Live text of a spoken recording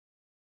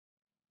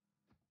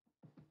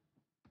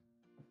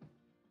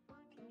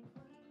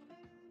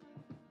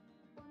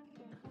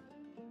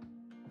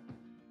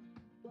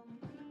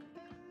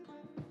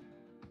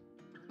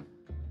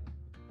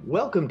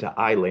Welcome to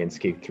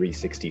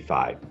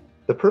iLandscape365.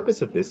 The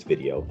purpose of this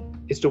video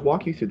is to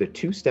walk you through the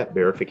two-step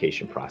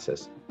verification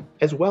process,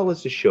 as well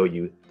as to show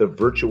you the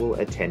Virtual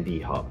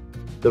Attendee Hub.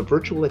 The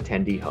Virtual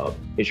Attendee Hub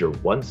is your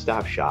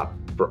one-stop shop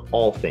for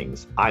all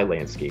things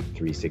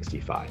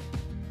iLandscape365.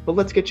 But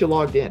let's get you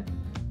logged in.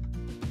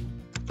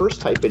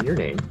 First, type in your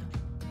name,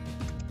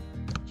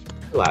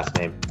 your last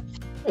name,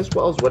 as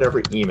well as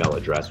whatever email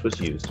address was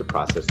used to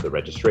process the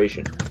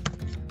registration.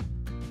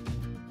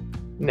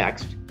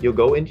 Next, you'll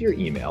go into your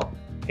email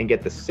and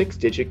get the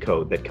 6-digit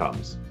code that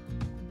comes.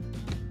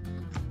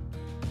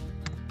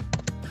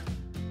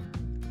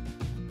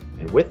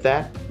 And with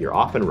that, you're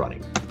off and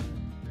running.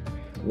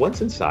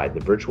 Once inside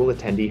the Virtual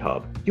Attendee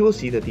Hub, you will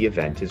see that the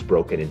event is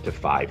broken into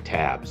 5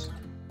 tabs.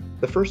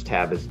 The first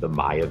tab is the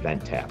My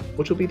Event tab,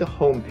 which will be the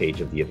home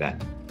page of the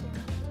event.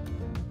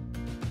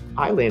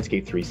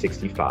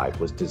 iLandscape365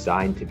 was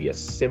designed to be a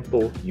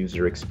simple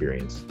user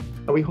experience,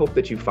 and we hope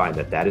that you find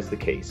that that is the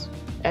case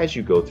as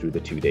you go through the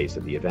 2 days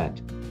of the event.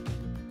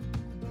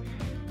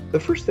 The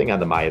first thing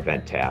on the My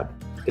Event tab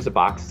is a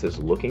box that says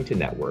Looking to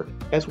Network,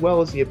 as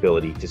well as the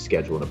ability to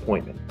schedule an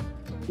appointment.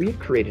 We have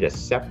created a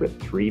separate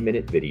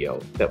 3-minute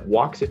video that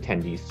walks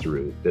attendees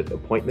through the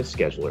appointment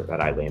scheduler at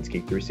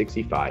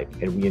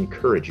iLandscape365, and we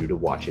encourage you to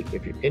watch it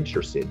if you're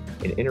interested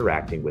in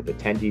interacting with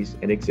attendees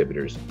and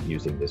exhibitors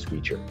using this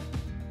feature.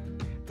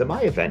 The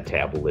My Event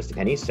tab will list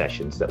any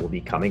sessions that will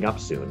be coming up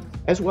soon,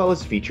 as well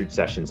as featured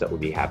sessions that will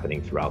be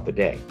happening throughout the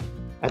day.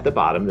 At the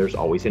bottom, there's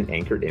always an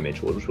anchored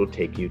image which will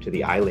take you to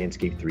the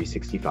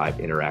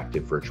iLandscape365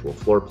 interactive virtual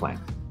floor plan.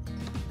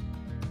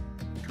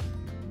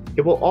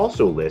 It will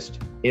also list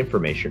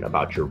information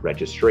about your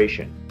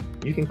registration.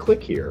 You can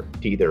click here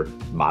to either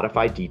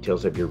modify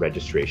details of your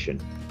registration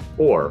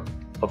or,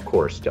 of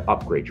course, to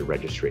upgrade your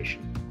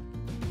registration.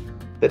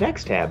 The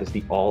next tab is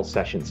the All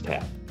Sessions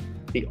tab.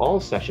 The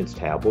All Sessions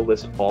tab will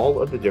list all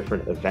of the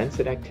different events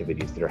and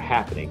activities that are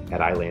happening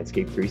at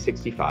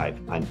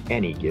iLandscape365 on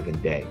any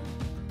given day.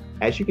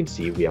 As you can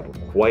see, we have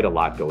quite a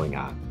lot going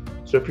on.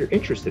 So if you're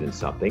interested in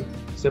something,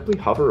 simply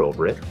hover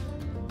over it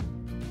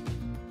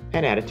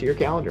and add it to your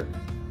calendar.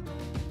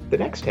 The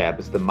next tab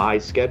is the My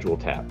Schedule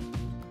tab.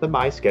 The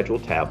My Schedule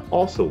tab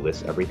also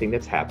lists everything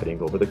that's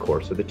happening over the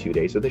course of the 2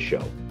 days of the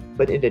show,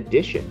 but in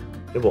addition,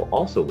 it will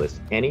also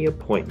list any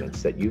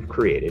appointments that you've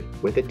created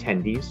with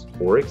attendees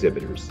or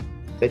exhibitors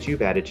that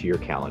you've added to your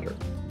calendar.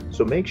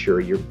 So make sure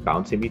you're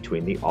bouncing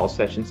between the All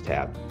Sessions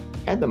tab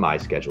and the My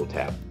Schedule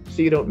tab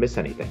so you don't miss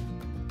anything.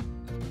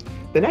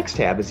 The next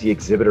tab is the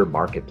Exhibitor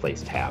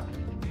Marketplace tab.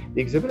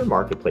 The Exhibitor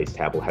Marketplace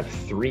tab will have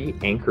 3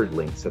 anchored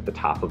links at the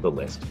top of the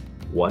list.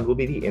 One will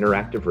be the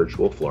interactive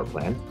virtual floor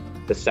plan.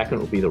 The second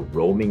will be the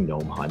roaming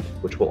gnome hunt,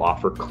 which will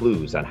offer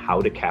clues on how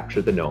to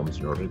capture the gnomes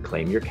in order to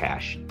claim your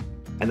cash.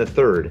 And the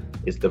third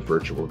is the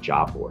virtual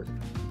job board.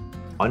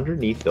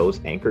 Underneath those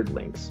anchored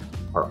links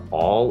are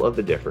all of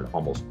the different,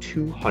 almost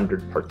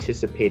 200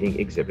 participating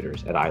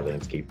exhibitors at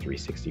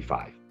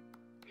iLandscape365.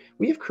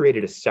 We have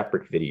created a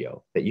separate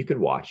video that you can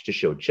watch to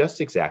show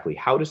just exactly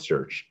how to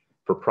search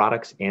for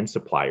products and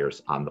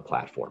suppliers on the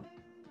platform.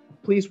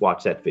 Please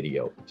watch that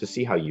video to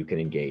see how you can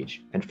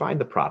engage and find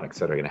the products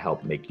that are going to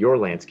help make your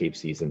landscape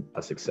season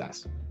a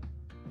success.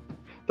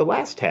 The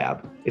last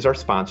tab is our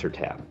Sponsor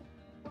tab.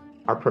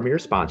 Our premier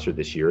sponsor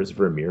this year is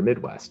Vermeer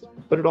Midwest,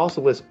 but it also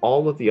lists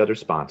all of the other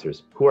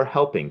sponsors who are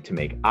helping to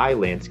make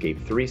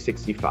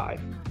iLandscape365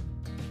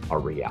 a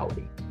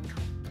reality.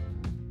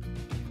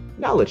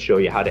 Now let's show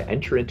you how to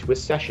enter into a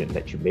session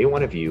that you may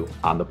want to view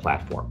on the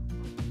platform.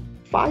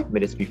 5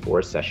 minutes before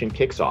a session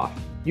kicks off,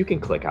 you can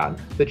click on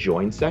the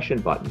Join Session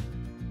button.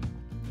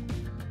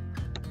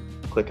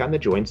 Click on the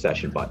Join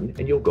Session button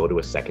and you'll go to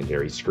a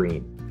secondary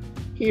screen.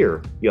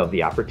 Here, you'll have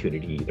the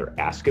opportunity to either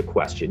ask a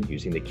question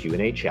using the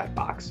Q&A chat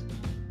box,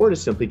 or to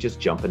simply just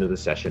jump into the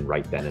session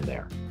right then and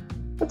there.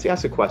 Let's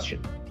ask a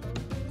question.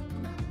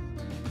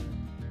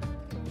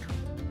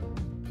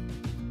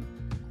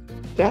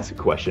 To ask a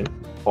question,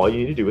 all you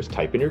need to do is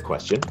type in your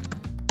question,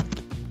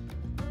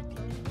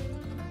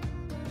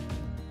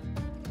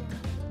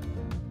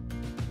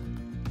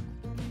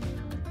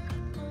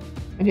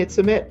 and hit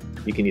submit.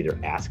 You can either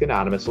ask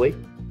anonymously,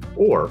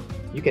 or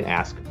you can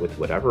ask with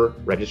whatever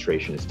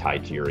registration is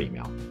tied to your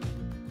email.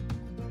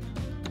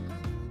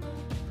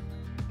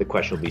 The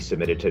question will be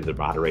submitted to the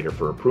moderator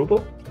for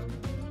approval,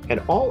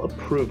 and all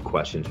approved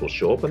questions will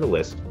show up on the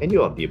list, and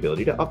you'll have the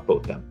ability to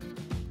upvote them.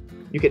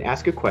 You can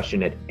ask a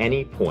question at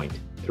any point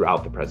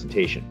throughout the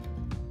presentation.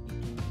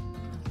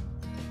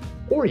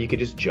 Or you could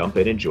just jump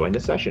in and join the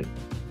session.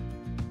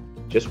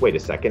 Just wait a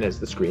second as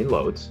the screen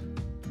loads,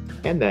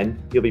 and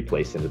then you'll be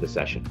placed into the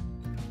session.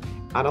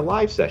 On a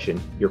live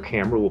session, your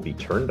camera will be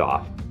turned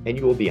off and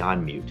you will be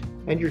on mute,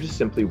 and you're just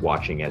simply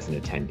watching as an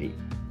attendee.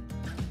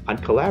 On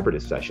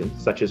collaborative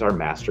sessions, such as our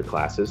master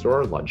classes or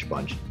our lunch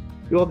bunch,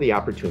 you'll have the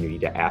opportunity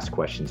to ask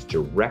questions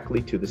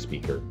directly to the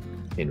speaker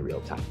in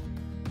real time.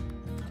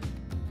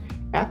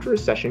 After a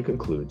session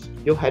concludes,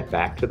 you'll head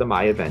back to the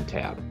My Event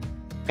tab,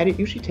 and it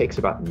usually takes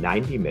about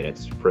 90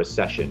 minutes for a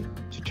session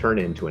to turn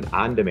into an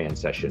on-demand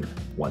session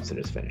once it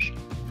is finished.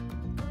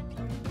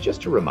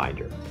 Just a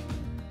reminder,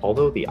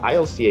 although the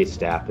ILCA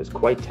staff is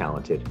quite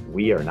talented,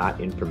 we are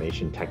not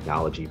information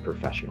technology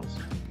professionals.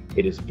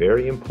 It is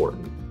very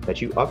important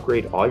that you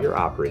upgrade all your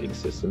operating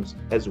systems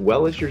as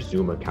well as your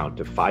Zoom account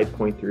to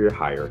 5.3 or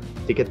higher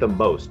to get the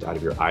most out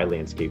of your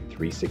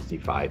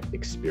iLandscape365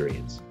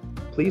 experience.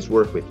 Please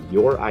work with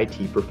your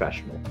IT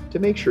professional to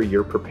make sure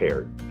you're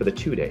prepared for the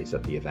 2 days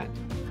of the event.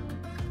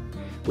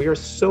 We are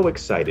so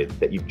excited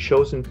that you've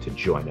chosen to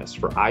join us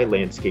for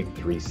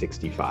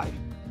iLandscape365.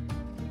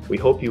 We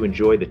hope you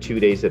enjoy the 2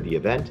 days of the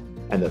event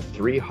and the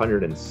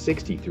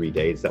 363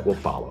 days that will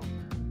follow.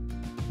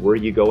 Where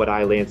you go at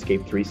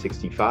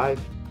iLandscape365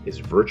 is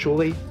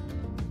virtually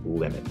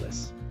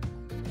limitless.